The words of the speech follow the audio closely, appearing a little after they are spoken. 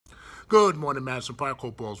Good morning, Madison Park.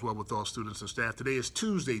 Hope all is well with all students and staff. Today is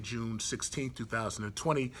Tuesday, June 16,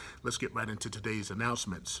 2020. Let's get right into today's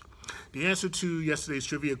announcements. The answer to yesterday's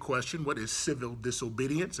trivia question, what is civil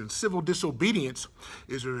disobedience? And civil disobedience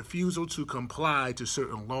is a refusal to comply to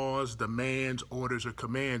certain laws, demands, orders, or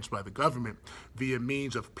commands by the government via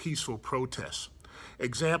means of peaceful protests.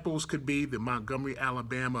 Examples could be the Montgomery,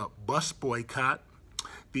 Alabama bus boycott,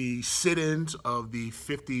 the sit-ins of the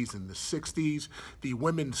 50s and the 60s, the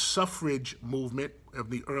women's suffrage movement of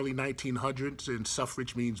the early 1900s, and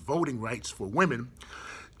suffrage means voting rights for women,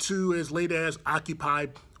 to as late as Occupy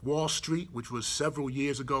Wall Street, which was several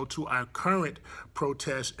years ago, to our current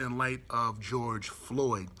protests in light of George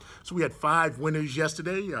Floyd. So we had 5 winners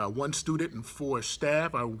yesterday, 1 student and 4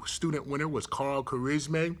 staff. Our student winner was Carl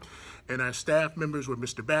Charisme, and our staff members were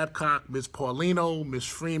Mr. Babcock, Ms. Paulino, Ms.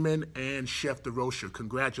 Freeman, and Chef DeRocher.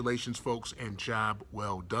 Congratulations, folks, and job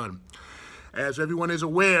well done. As everyone is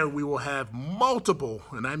aware, we will have multiple,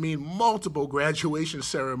 and I mean multiple, graduation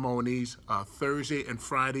ceremonies Thursday and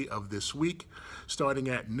Friday of this week, starting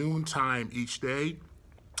at noontime each day.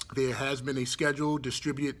 There has been a schedule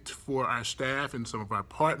distributed for our staff and some of our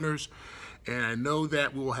partners, and I know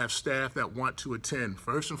that we will have staff that want to attend.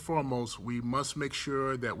 First and foremost, we must make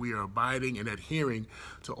sure that we are abiding and adhering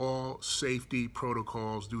to all safety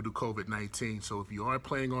protocols due to COVID-19. So if you are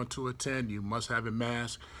planning on to attend, you must have a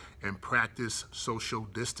mask and practice social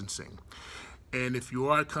distancing. And if you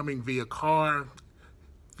are coming via car,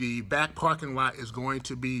 the back parking lot is going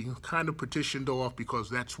to be kind of partitioned off because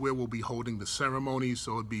that's where we'll be holding the ceremony.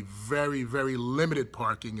 So it'd be very, very limited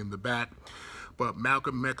parking in the back. But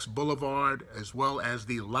Malcolm X Boulevard, as well as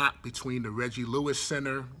the lot between the Reggie Lewis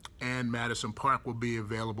Center and Madison Park, will be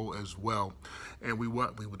available as well. And we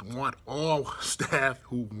would want all staff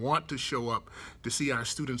who want to show up to see our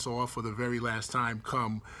students off for the very last time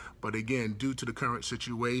come. But again, due to the current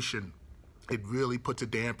situation, it really puts a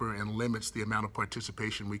damper and limits the amount of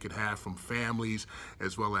participation we could have from families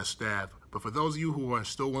as well as staff. But for those of you who are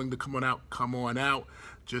still willing to come on out.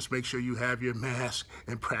 Just make sure you have your mask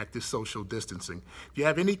and practice social distancing. If you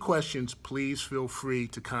have any questions, please feel free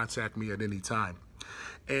to contact me at any time.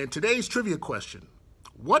 And today's trivia question,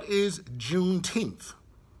 what is Juneteenth?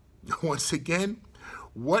 Once again,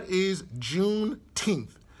 what is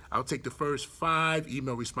Juneteenth? I'll take the first 5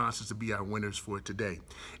 email responses to be our winners for today.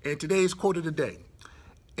 And today's quote of the day,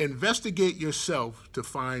 investigate yourself to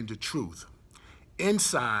find the truth.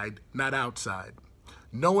 Inside, not outside.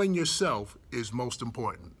 Knowing yourself is most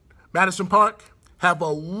important. Madison Park, have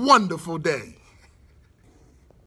a wonderful day.